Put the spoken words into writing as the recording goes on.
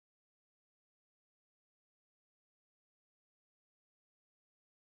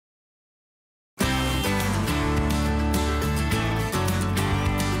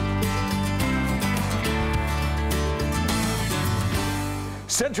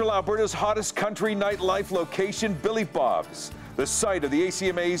Central Alberta's hottest country nightlife location, Billy Bob's, the site of the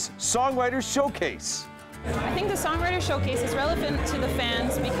ACMA's Songwriter Showcase. I think the Songwriter Showcase is relevant to the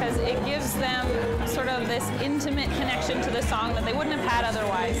fans because it gives them sort of this intimate connection to the song that they wouldn't have had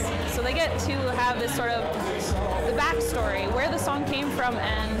otherwise. So they get to have this sort of the backstory, where the song came from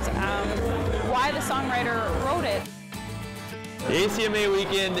and why the songwriter wrote it. The ACMA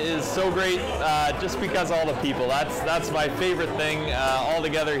weekend is so great just because all the people. That's my favorite thing, all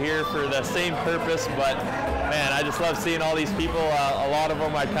together here for the same purpose, but man, I just love seeing all these people. A lot of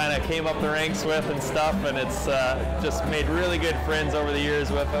them I kind of came up the ranks with and stuff, and it's just made really good friends over the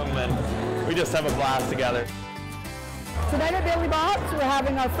years with them, and we just have a blast together. Tonight at Billy Bob's, we're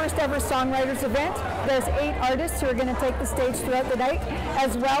having our first ever songwriters event. There's 8 artists who are going to take the stage throughout the night.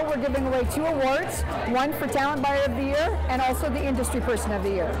 As well, we're giving away 2 awards, one for Talent Buyer of the Year and also the Industry Person of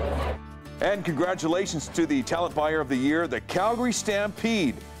the Year. And congratulations to the Talent Buyer of the Year, the Calgary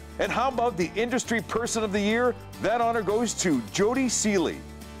Stampede. And how about the Industry Person of the Year? That honor goes to Jody Seeley.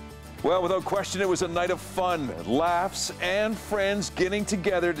 Well, without question, it was a night of fun, laughs, and friends getting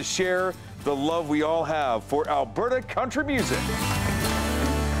together to share the love we all have for Alberta country music.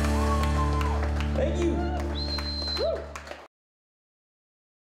 Thank you.